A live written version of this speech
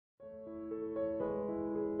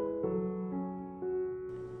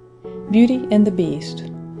Beauty and the Beast,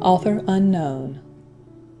 author unknown.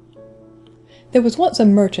 There was once a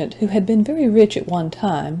merchant who had been very rich at one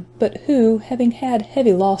time, but who, having had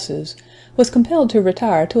heavy losses, was compelled to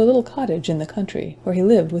retire to a little cottage in the country, where he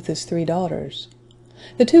lived with his 3 daughters.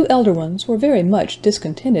 The 2 elder ones were very much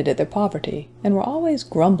discontented at their poverty, and were always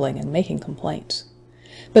grumbling and making complaints.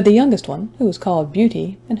 But the youngest one, who was called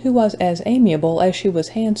Beauty, and who was as amiable as she was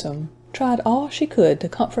handsome, tried all she could to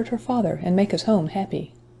comfort her father and make his home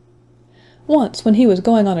happy. Once, when he was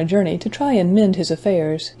going on a journey to try and mend his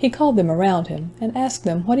affairs, he called them around him, and asked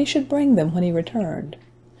them what he should bring them when he returned.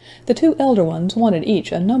 The 2 elder ones wanted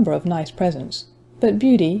each a number of nice presents, but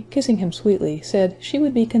Beauty, kissing him sweetly, said she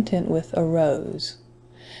would be content with a rose.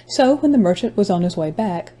 So, when the merchant was on his way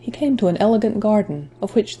back, he came to an elegant garden,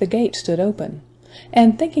 of which the gate stood open,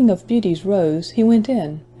 and thinking of Beauty's rose, he went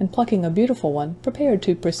in, and plucking a beautiful one, prepared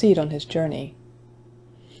to proceed on his journey.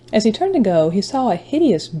 As he turned to go, he saw a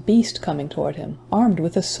hideous beast coming toward him, armed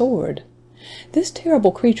with a sword. This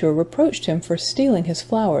terrible creature reproached him for stealing his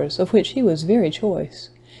flowers, of which he was very choice,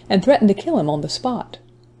 and threatened to kill him on the spot.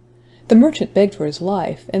 The merchant begged for his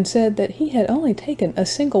life, and said that he had only taken a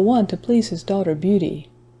single one to please his daughter Beauty.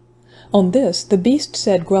 On this the beast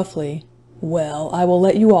said gruffly, "Well, I will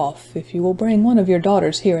let you off, if you will bring one of your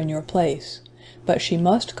daughters here in your place, but she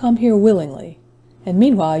must come here willingly, and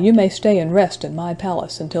meanwhile you may stay and rest in my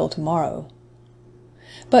palace until tomorrow."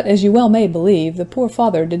 But as you well may believe, the poor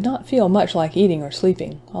father did not feel much like eating or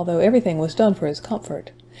sleeping, although everything was done for his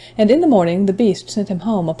comfort, and in the morning the beast sent him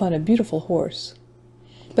home upon a beautiful horse.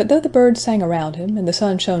 But though the birds sang around him, and the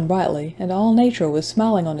sun shone brightly, and all nature was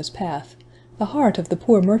smiling on his path, the heart of the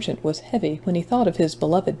poor merchant was heavy when he thought of his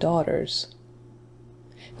beloved daughters.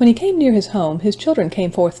 When he came near his home, his children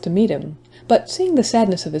came forth to meet him, but seeing the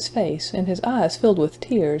sadness of his face, and his eyes filled with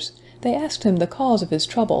tears, they asked him the cause of his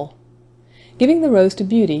trouble. Giving the rose to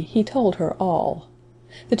Beauty, he told her all.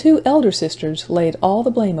 The 2 elder sisters laid all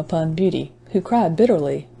the blame upon Beauty, who cried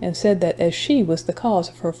bitterly, and said that as she was the cause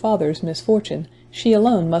of her father's misfortune, she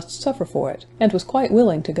alone must suffer for it, and was quite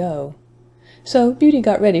willing to go. So Beauty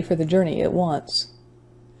got ready for the journey at once.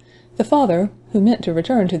 The father, who meant to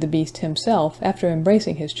return to the beast himself after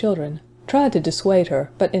embracing his children, tried to dissuade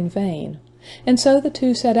her, but in vain, and so the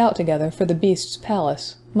 2 set out together for the beast's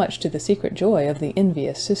palace, much to the secret joy of the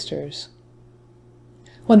envious sisters.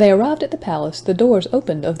 When they arrived at the palace, the doors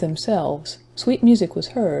opened of themselves, sweet music was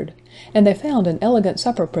heard, and they found an elegant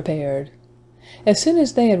supper prepared. As soon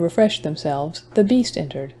as they had refreshed themselves, the beast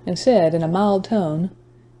entered, and said in a mild tone,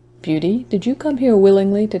 "Beauty, did you come here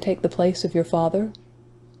willingly to take the place of your father?"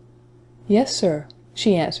 "Yes, sir,"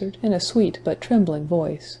 she answered in a sweet but trembling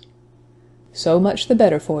voice. "So much the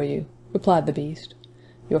better for you," replied the beast.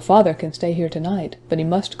 "Your father can stay here tonight, but he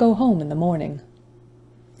must go home in the morning."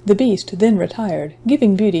 The beast then retired,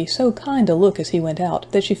 giving Beauty so kind a look as he went out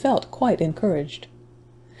that she felt quite encouraged.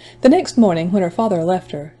 The next morning, when her father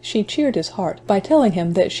left her, she cheered his heart by telling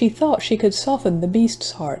him that she thought she could soften the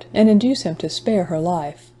beast's heart and induce him to spare her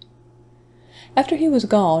life. After he was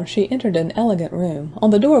gone, she entered an elegant room, on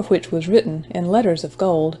the door of which was written, in letters of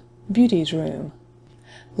gold, "Beauty's room."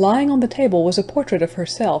 Lying on the table was a portrait of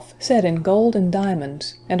herself, set in gold and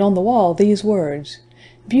diamonds, and on the wall these words,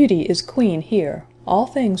 "Beauty is queen here. All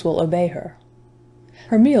things will obey her."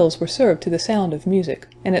 Her meals were served to the sound of music,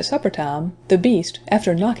 and at supper time, the beast,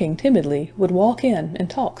 after knocking timidly, would walk in and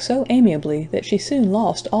talk so amiably that she soon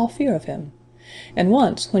lost all fear of him, and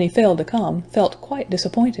once, when he failed to come, felt quite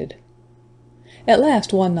disappointed. At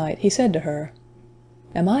last one night he said to her,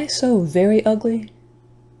 "Am I so very ugly?"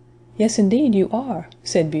 "Yes, indeed you are,"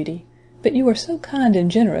 said Beauty, "but you are so kind and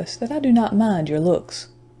generous that I do not mind your looks."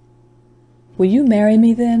 "Will you marry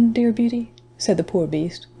me then, dear Beauty?" said the poor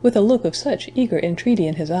beast, with a look of such eager entreaty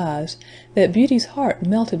in his eyes, that Beauty's heart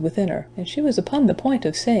melted within her, and she was upon the point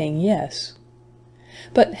of saying yes.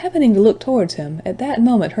 But happening to look towards him, at that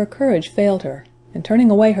moment her courage failed her, and turning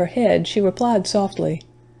away her head, she replied softly,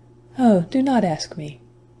 "Oh, do not ask me."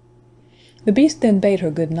 The beast then bade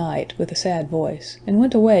her good night, with a sad voice, and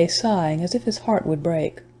went away sighing as if his heart would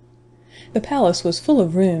break. The palace was full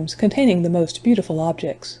of rooms containing the most beautiful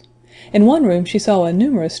objects. In one room she saw a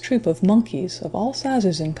numerous troop of monkeys, of all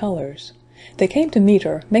sizes and colors. They came to meet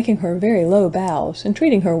her, making her very low bows, and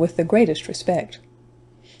treating her with the greatest respect.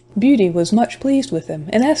 Beauty was much pleased with them,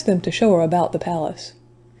 and asked them to show her about the palace.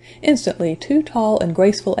 Instantly 2 tall and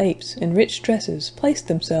graceful apes in rich dresses placed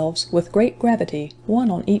themselves, with great gravity, one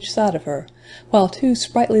on each side of her, while 2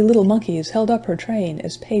 sprightly little monkeys held up her train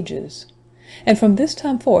as pages. And from this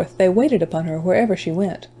time forth they waited upon her wherever she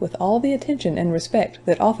went, with all the attention and respect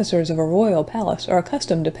that officers of a royal palace are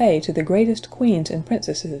accustomed to pay to the greatest queens and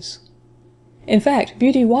princesses. In fact,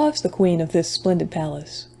 Beauty was the queen of this splendid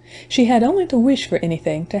palace. She had only to wish for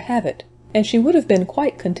anything to have it, and she would have been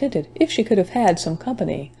quite contented if she could have had some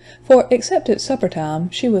company, for except at supper time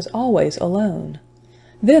she was always alone.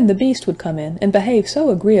 Then the Beast would come in and behave so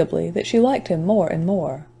agreeably that she liked him more and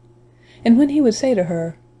more. And when he would say to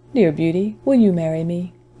her, "Dear Beauty, will you marry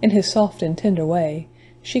me?" in his soft and tender way,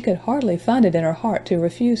 she could hardly find it in her heart to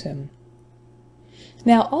refuse him.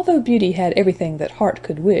 Now, although Beauty had everything that heart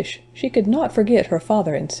could wish, she could not forget her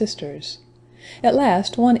father and sisters. At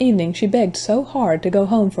last, one evening she begged so hard to go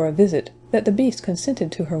home for a visit that the Beast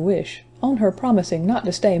consented to her wish, on her promising not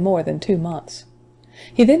to stay more than 2 months.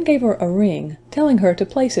 He then gave her a ring, telling her to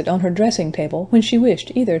place it on her dressing table when she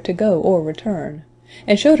wished either to go or return,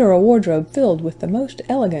 and showed her a wardrobe filled with the most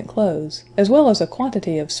elegant clothes, as well as a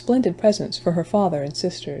quantity of splendid presents for her father and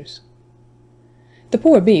sisters. The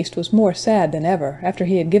poor Beast was more sad than ever after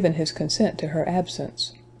he had given his consent to her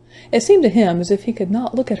absence. It seemed to him as if he could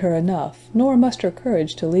not look at her enough, nor muster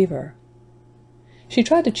courage to leave her. She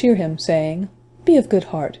tried to cheer him, saying, "Be of good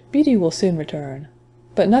heart, Beauty will soon return."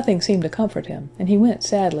 But nothing seemed to comfort him, and he went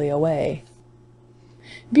sadly away.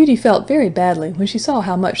 Beauty felt very badly when she saw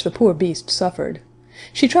how much the poor Beast suffered.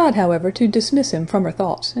 She tried, however, to dismiss him from her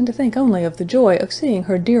thoughts, and to think only of the joy of seeing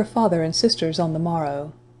her dear father and sisters on the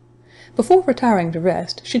morrow. Before retiring to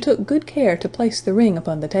rest, she took good care to place the ring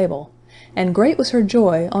upon the table, and great was her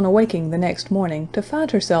joy on awaking the next morning to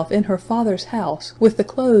find herself in her father's house with the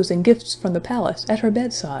clothes and gifts from the palace at her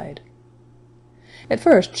bedside. At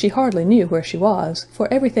first she hardly knew where she was,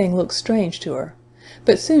 for everything looked strange to her,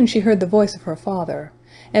 but soon she heard the voice of her father,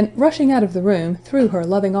 and rushing out of the room threw her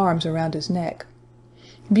loving arms around his neck.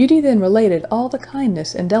 Beauty then related all the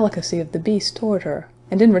kindness and delicacy of the Beast toward her,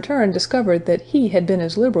 and in return discovered that he had been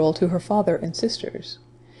as liberal to her father and sisters.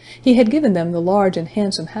 He had given them the large and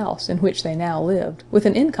handsome house in which they now lived, with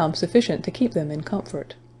an income sufficient to keep them in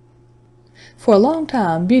comfort. For a long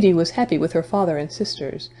time Beauty was happy with her father and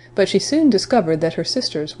sisters, but she soon discovered that her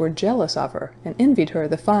sisters were jealous of her, and envied her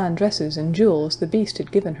the fine dresses and jewels the Beast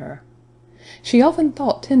had given her. She often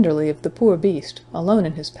thought tenderly of the poor Beast, alone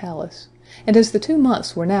in his palace, and as the 2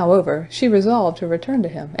 months were now over, she resolved to return to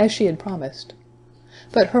him as she had promised.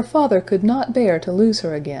 But her father could not bear to lose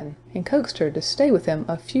her again, and coaxed her to stay with him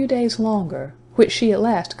a few days longer, which she at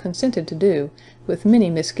last consented to do, with many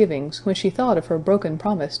misgivings when she thought of her broken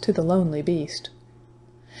promise to the lonely Beast.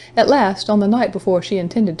 At last, on the night before she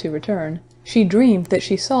intended to return, she dreamed that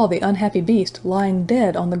she saw the unhappy Beast lying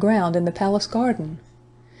dead on the ground in the palace garden.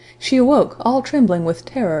 She awoke all trembling with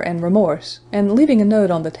terror and remorse, and leaving a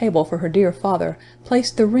note on the table for her dear father,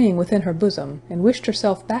 placed the ring within her bosom, and wished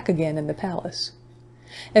herself back again in the palace.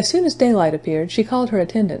 As soon as daylight appeared, she called her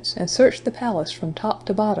attendants, and searched the palace from top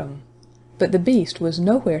to bottom. But the Beast was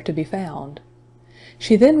nowhere to be found.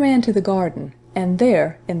 She then ran to the garden, and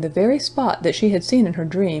there, in the very spot that she had seen in her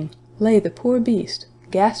dream, lay the poor Beast,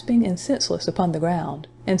 gasping and senseless upon the ground,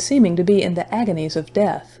 and seeming to be in the agonies of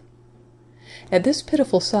death. At this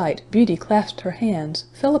pitiful sight, Beauty clasped her hands,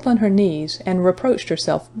 fell upon her knees, and reproached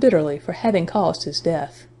herself bitterly for having caused his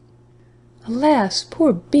death. "Alas,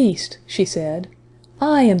 poor Beast!" she said.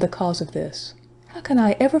 "I am the cause of this. How can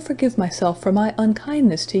I ever forgive myself for my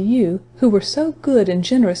unkindness to you, who were so good and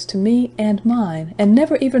generous to me and mine, and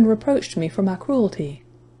never even reproached me for my cruelty?"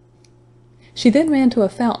 She then ran to a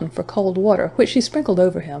fountain for cold water, which she sprinkled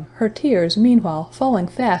over him, her tears meanwhile falling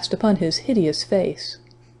fast upon his hideous face.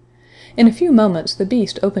 In a few moments the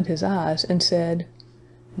Beast opened his eyes, and said,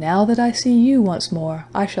 "Now that I see you once more,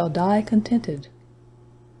 I shall die contented."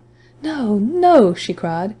 "No, no!" she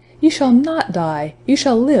cried. "You shall not die! You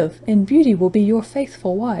shall live, and Beauty will be your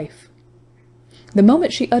faithful wife." The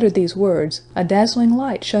moment she uttered these words, a dazzling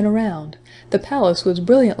light shone around, the palace was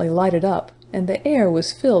brilliantly lighted up, and the air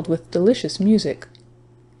was filled with delicious music.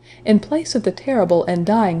 In place of the terrible and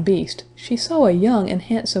dying Beast, she saw a young and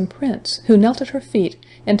handsome prince, who knelt at her feet,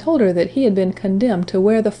 and told her that he had been condemned to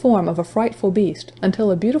wear the form of a frightful beast,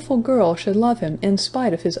 until a beautiful girl should love him in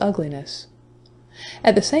spite of his ugliness.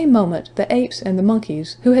 At the same moment, the apes and the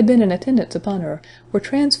monkeys, who had been in attendance upon her, were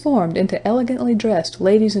transformed into elegantly dressed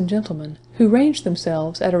ladies and gentlemen, who ranged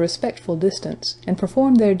themselves at a respectful distance, and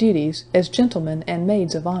performed their duties as gentlemen and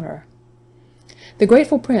maids of honor. The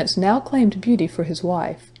grateful prince now claimed Beauty for his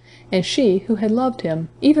wife, and she, who had loved him,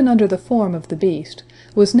 even under the form of the Beast,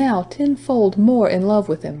 was now tenfold more in love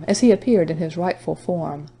with him as he appeared in his rightful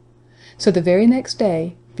form. So the very next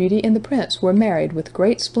day, Beauty and the prince were married with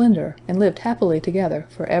great splendor, and lived happily together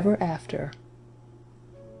forever after.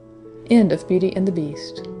 End of Beauty and the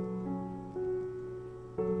Beast.